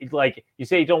 Like you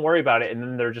say, don't worry about it, and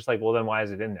then they're just like, well, then why is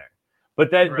it in there?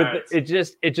 But then, right. But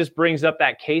it just brings up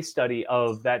that case study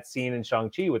of that scene in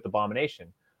Shang-Chi with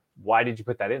Abomination. Why did you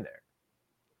put that in there?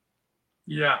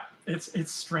 Yeah,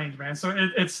 it's strange, man. So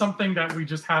it's something that we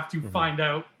just have to find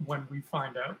out when we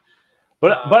find out.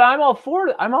 But I'm all for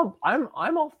it. I'm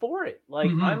all for it.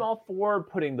 Like, I'm all for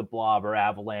putting the Blob or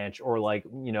Avalanche or like,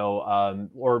 you know,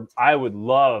 or I would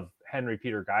love Henry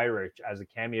Peter Gyrich as a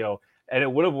cameo, and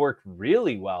it would have worked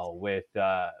really well with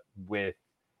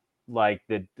like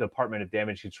the Department of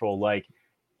Damage Control.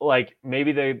 Like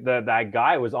maybe that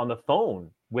guy was on the phone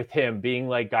with him, being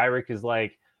like, Gyrich is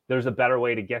like, there's a better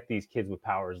way to get these kids with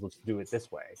powers. Let's do it this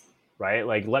way, right?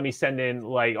 Like, let me send in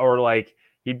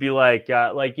he'd be like, you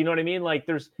know what I mean? Like,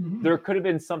 there could have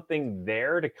been something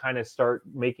there to kind of start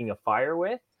making a fire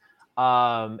with.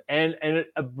 And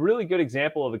a really good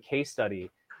example of a case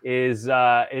study is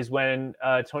when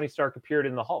Tony Stark appeared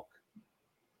in the Hulk.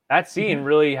 That scene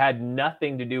really had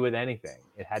nothing to do with anything.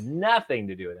 It had nothing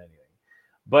to do with anything.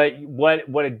 But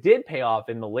what it did pay off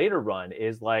in the later run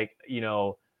is, like, you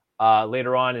know,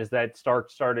 later on, is that Stark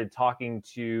started talking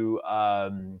to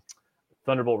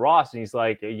Thunderbolt Ross, and he's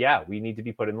like, yeah, we need to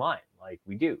be put in line. Like,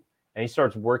 we do. And he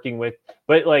starts working with,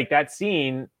 but like that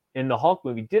scene in the Hulk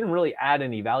movie didn't really add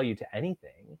any value to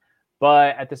anything.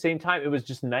 But at the same time, it was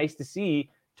just nice to see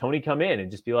Tony come in and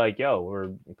just be like, yo, we're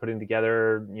putting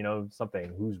together,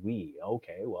 something. Who's we?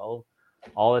 Okay, well,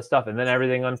 all this stuff. And then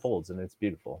everything unfolds and it's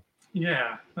beautiful.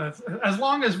 Yeah. That's, as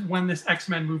long as when this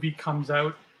X-Men movie comes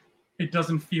out, it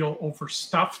doesn't feel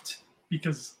overstuffed,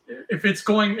 because if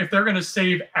they're going to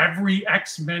save every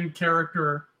X-Men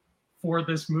character for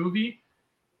this movie,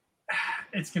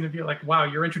 it's going to be like, wow,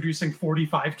 you're introducing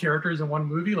 45 characters in one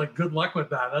movie. Like, good luck with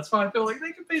that. That's why I feel like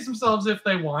they can pace themselves if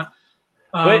they want.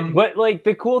 But like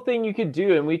the cool thing you could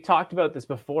do, and we talked about this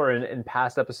before in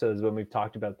past episodes when we've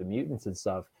talked about the mutants and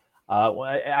stuff.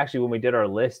 Actually, when we did our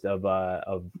list of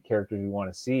characters we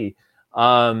want to see,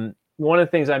 one of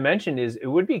the things I mentioned is it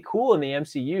would be cool in the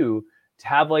MCU to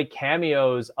have like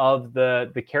cameos of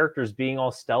the characters being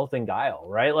all stealth and guile,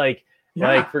 right? Like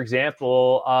for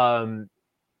example,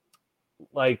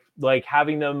 like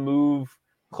having them move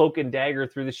Cloak and Dagger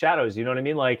through the shadows. You know what I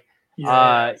mean? Like,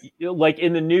 like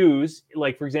in the news,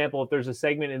 like for example, if there's a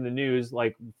segment in the news,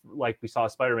 like we saw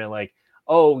Spider-Man, like,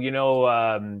 a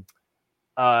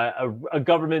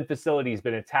government facility has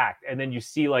been attacked, and then you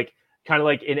see like kind of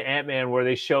like in Ant-Man where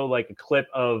they show like a clip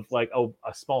of like a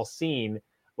small scene,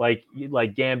 like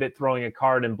Gambit throwing a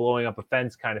card and blowing up a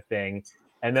fence kind of thing.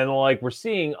 And then like we're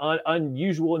seeing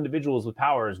unusual individuals with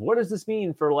powers. What does this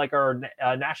mean for like our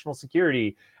national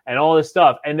security and all this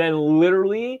stuff? And then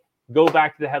literally go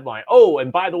back to the headline. Oh,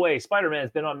 and by the way, Spider-Man has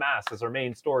been unmasked as our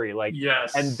main story. Like,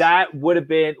 yes. And that would have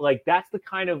been like, that's the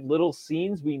kind of little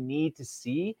scenes we need to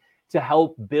see to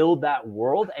help build that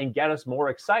world and get us more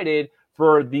excited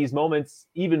for these moments,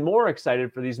 even more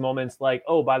excited for these moments like,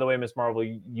 oh, by the way, Ms. Marvel,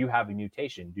 you have a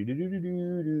mutation.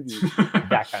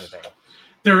 That kind of thing.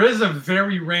 There is a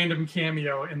very random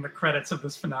cameo in the credits of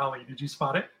this finale. Did you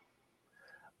spot it?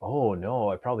 Oh,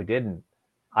 no, I probably didn't.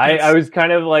 I was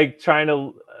kind of like trying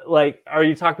to, like, are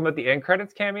you talking about the end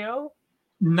credits cameo?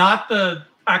 Not the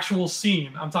actual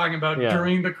scene. I'm talking about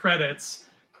during the credits,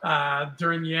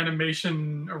 during the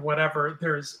animation or whatever,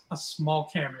 there's a small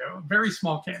cameo, a very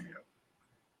small cameo.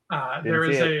 There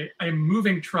is a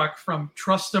moving truck from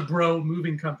Trust-A-Bro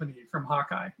Moving Company from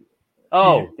Hawkeye.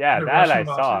 Oh, that I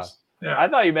saw. Yeah. I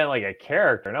thought you meant like a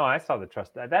character. No, I saw the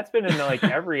Trust. That's been in like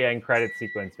every end credit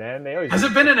sequence, man. They always has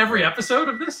it been in every episode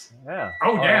of this? Yeah.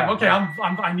 Oh damn. Okay, yeah.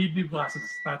 I need new glasses.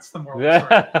 That's the moral of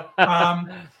the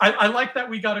story. I like that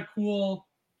we got a cool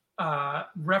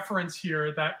reference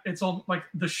here that it's all like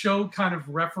the show kind of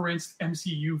referenced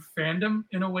MCU fandom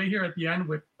in a way here at the end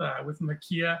with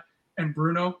Nakia and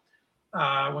Bruno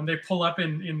when they pull up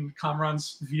in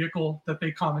Kamran's vehicle that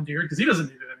they commandeered because he doesn't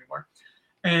need it anymore.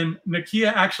 And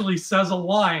Nakia actually says a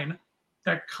line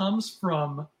that comes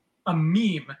from a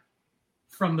meme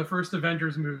from the first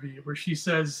Avengers movie where she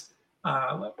says,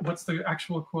 what's the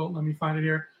actual quote? Let me find it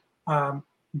here.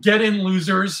 Get in,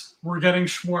 losers. We're getting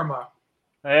shawarma.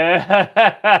 And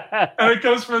it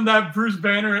comes from that Bruce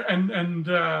Banner and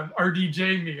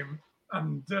RDJ meme.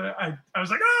 And I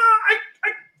was like,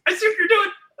 I see what you're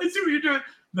doing. I see what you're doing.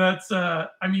 That's,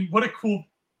 I mean, what a cool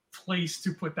place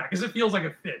to put that, because it feels like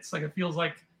it fits. Like it feels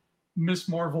like Miss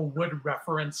Marvel would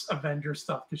reference Avengers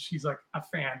stuff because she's like a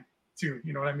fan too.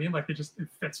 You know what I mean? Like it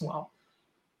fits well.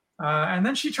 And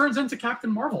then she turns into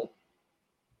Captain Marvel.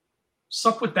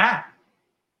 Sup with that?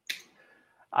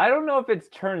 I don't know if it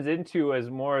turns into as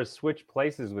more as switch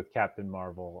places with Captain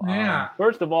Marvel. Yeah.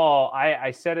 First of all,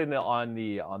 I said on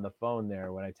the phone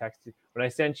there when I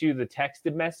sent you the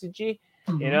texted messagey.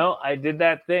 Mm-hmm. You know, I did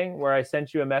that thing where I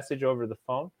sent you a message over the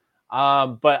phone.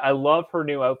 But I love her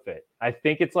new outfit. I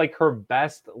think it's like her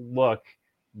best look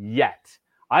yet.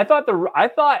 I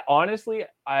honestly,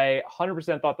 I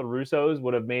 100% thought the Russos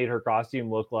would have made her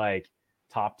costume look like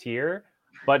top tier,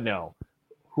 but no.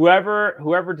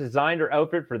 Whoever designed her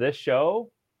outfit for this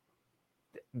show,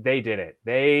 they did it.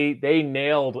 They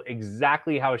nailed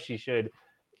exactly how she should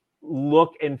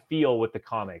look and feel with the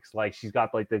comics. Like she's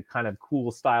got like the kind of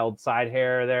cool styled side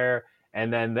hair there.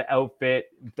 And then the outfit,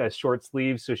 the short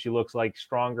sleeves, so she looks like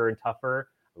stronger and tougher.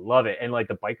 Love it. And like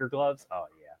the biker gloves. Oh,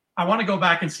 yeah. I want to go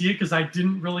back and see it because I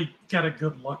didn't really get a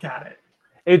good look at it.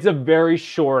 It's a very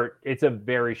short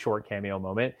cameo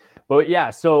moment. But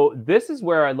yeah, so this is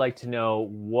where I'd like to know,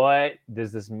 what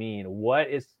does this mean?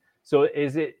 Is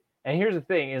it, and here's the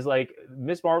thing, is like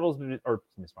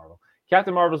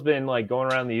Captain Marvel's been like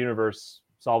going around the universe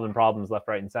solving problems left,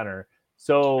 right, and center.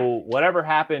 So whatever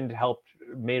happened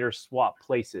made her swap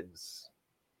places.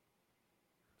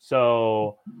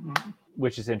 So,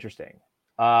 which is interesting.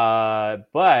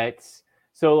 But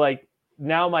so like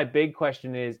now my big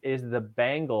question is the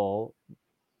bangle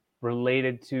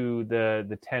related to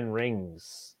the 10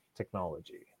 rings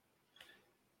technology?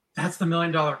 That's the $1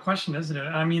 million question, isn't it?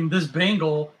 I mean, this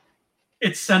bangle,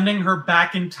 it's sending her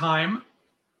back in time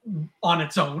on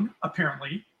its own,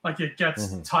 apparently. Like it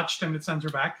gets touched and it sends her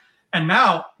back. And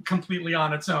now, completely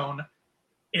on its own,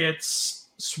 it's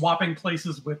swapping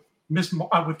places with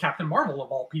with Captain Marvel,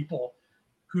 of all people,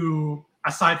 who,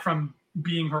 aside from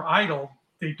being her idol,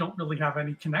 they don't really have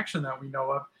any connection that we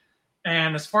know of.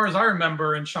 And as far as I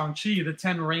remember in Shang-Chi, the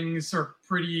 10 rings are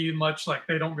pretty much like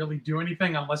they don't really do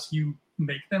anything unless you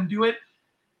make them do it.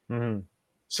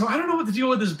 So I don't know what the deal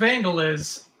with this bangle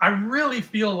is. I really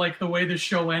feel like the way this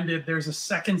show ended, there's a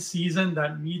second season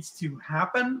that needs to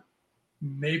happen.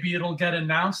 Maybe it'll get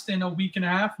announced in a week and a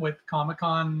half with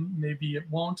Comic-Con. Maybe it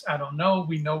won't. I don't know.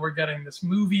 We know we're getting this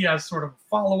movie as sort of a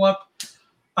follow-up.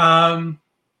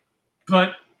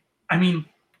 But, I mean,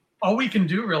 all we can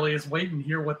do really is wait and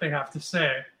hear what they have to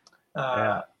say.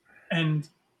 And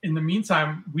in the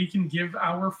meantime, we can give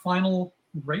our final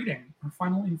rating, our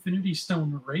final Infinity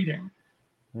Stone rating.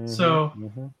 So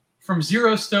from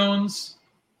 0 stones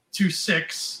to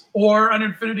 6, or an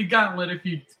Infinity Gauntlet if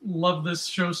you love this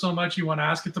show so much you want to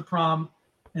ask it to prom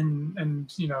and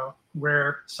you know,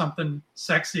 wear something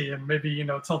sexy and maybe, you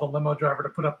know, tell the limo driver to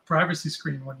put up a privacy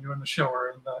screen when you're in the show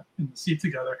or in the seat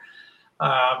together.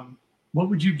 What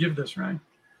would you give this, Ryan?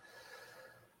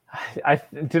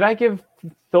 Did I give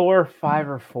Thor 5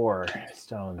 or 4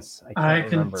 stones? I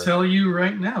can remember. Tell you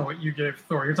right now what you gave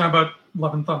Thor. You're talking about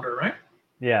Love and Thunder, right?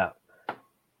 Yeah.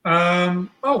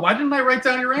 Why didn't I write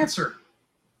down your answer?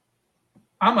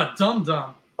 I'm a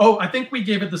dum-dum. Oh, I think we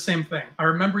gave it the same thing. I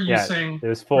remember you saying it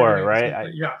was 4,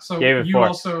 right? Yeah. So you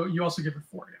also give it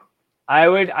 4, yeah. I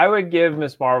would give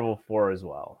Ms. Marvel 4 as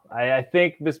well. I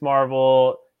think Ms.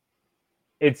 Marvel,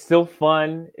 it's still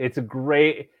fun. It's a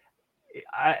great.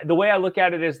 The way I look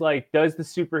at it is like, does the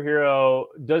superhero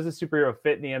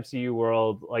fit in the MCU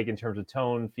world, like in terms of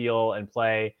tone, feel, and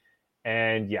play?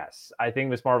 And yes, I think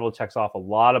Ms. Marvel checks off a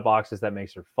lot of boxes that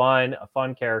makes her a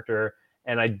fun character.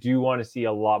 And I do want to see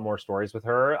a lot more stories with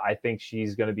her. I think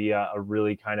she's going to be a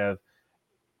really kind of,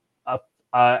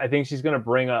 I think she's going to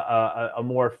bring a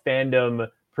more fandom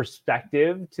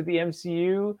perspective to the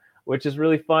MCU, which is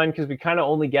really fun because we kind of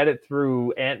only get it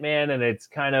through Ant-Man, and it's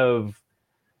kind of,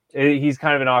 he's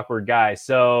kind of an awkward guy.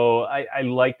 So I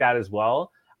like that as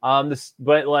well.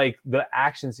 But like the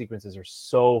action sequences are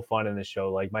so fun in the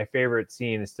show. Like my favorite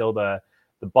scene is still the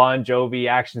Bon Jovi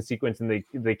action sequence in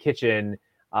the kitchen.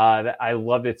 That I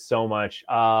loved it so much.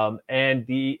 And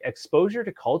the exposure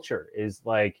to culture is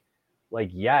like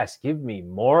yes, give me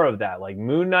more of that. Like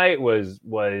Moon Knight was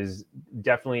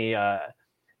definitely a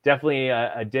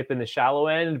dip in the shallow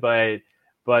end, but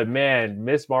man,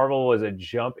 Ms. Marvel was a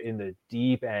jump in the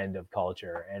deep end of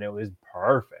culture, and it was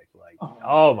perfect. Like,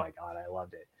 oh my God, I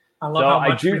loved it. I love how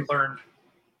much we learned.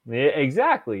 Yeah,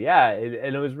 exactly. Yeah.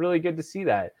 And it was really good to see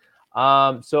that.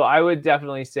 So I would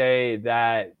definitely say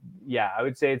that, I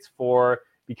would say it's 4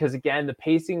 because again, the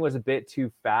pacing was a bit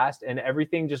too fast and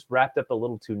everything just wrapped up a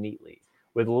little too neatly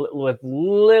with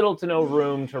little to no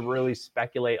room to really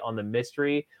speculate on the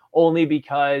mystery, only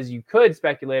because you could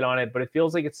speculate on it, but it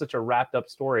feels like it's such a wrapped up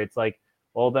story. It's like,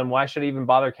 well, then why should I even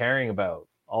bother caring about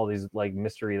all these like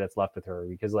mystery that's left with her?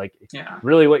 Because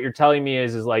really what you're telling me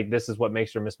is like, this is what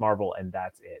makes her Ms. Marvel and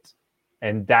that's it.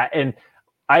 And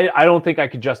I don't think I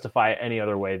could justify it any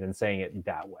other way than saying it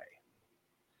that way.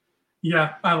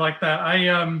 Yeah, I like that.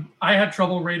 I had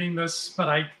trouble rating this, but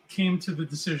I came to the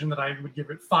decision that I would give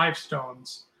it 5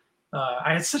 stones.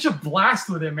 I had such a blast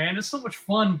with it, man. It's so much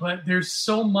fun, but there's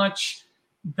so much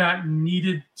that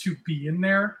needed to be in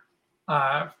there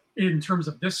in terms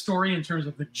of this story, in terms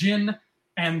of the Jin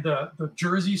and the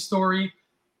Jersey story,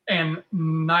 and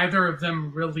neither of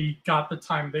them really got the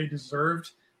time they deserved.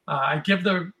 I give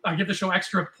the show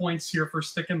extra points here for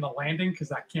sticking the landing because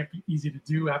that can't be easy to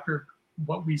do after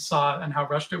what we saw and how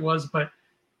rushed it was. But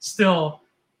still,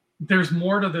 there's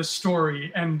more to this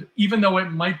story, and even though it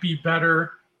might be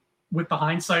better with the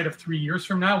hindsight of 3 years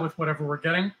from now with whatever we're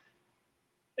getting,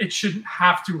 it shouldn't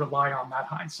have to rely on that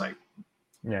hindsight.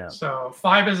 Yeah. So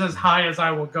 5 is as high as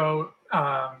I will go.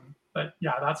 But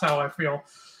yeah, that's how I feel.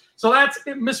 So that's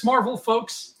it, Ms. Marvel,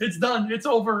 folks. It's done. It's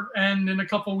over. And in a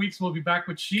couple of weeks, we'll be back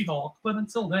with She-Hulk. But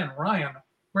until then, Ryan,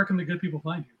 where can the good people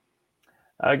find you?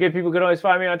 Good people can always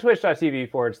find me on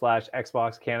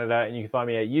twitch.tv/Xbox Canada. And you can find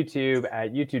me at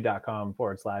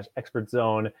youtube.com/Expert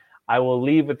Zone. I will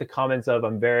leave with the comments of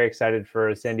I'm very excited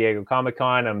for San Diego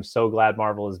Comic-Con. I'm so glad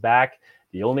Marvel is back.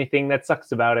 The only thing that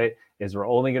sucks about it is we're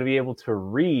only going to be able to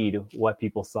read what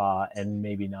people saw and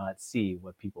maybe not see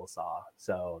what people saw.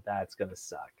 So that's going to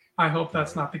suck. I hope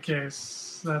that's not the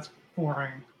case. That's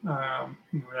boring.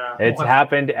 It's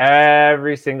happened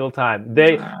every single time.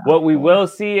 What we will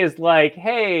see is like,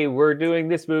 hey, we're doing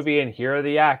this movie and here are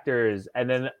the actors, and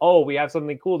then we have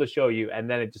something cool to show you, and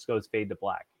then it just goes fade to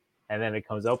black, and then it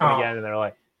comes open again, and they're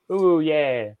like, ooh,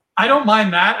 yeah. I don't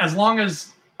mind that as long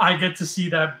as I get to see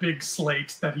that big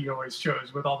slate that he always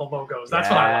shows with all the logos. That's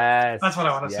what I want. That's what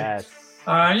I want to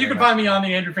see. You can find me on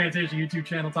the Andrew Fantasia YouTube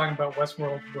channel talking about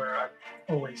Westworld, where I'm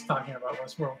always talking about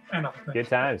Westworld and other things. Good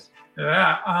times.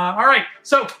 Yeah. All right.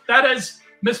 So that is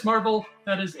Ms. Marvel.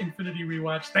 That is Infinity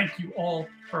Rewatch. Thank you all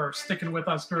for sticking with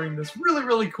us during this really,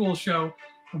 really cool show.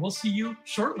 And we'll see you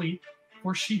shortly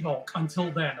for She-Hulk.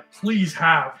 Until then, please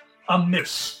have a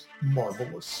Miss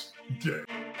Marvelous day.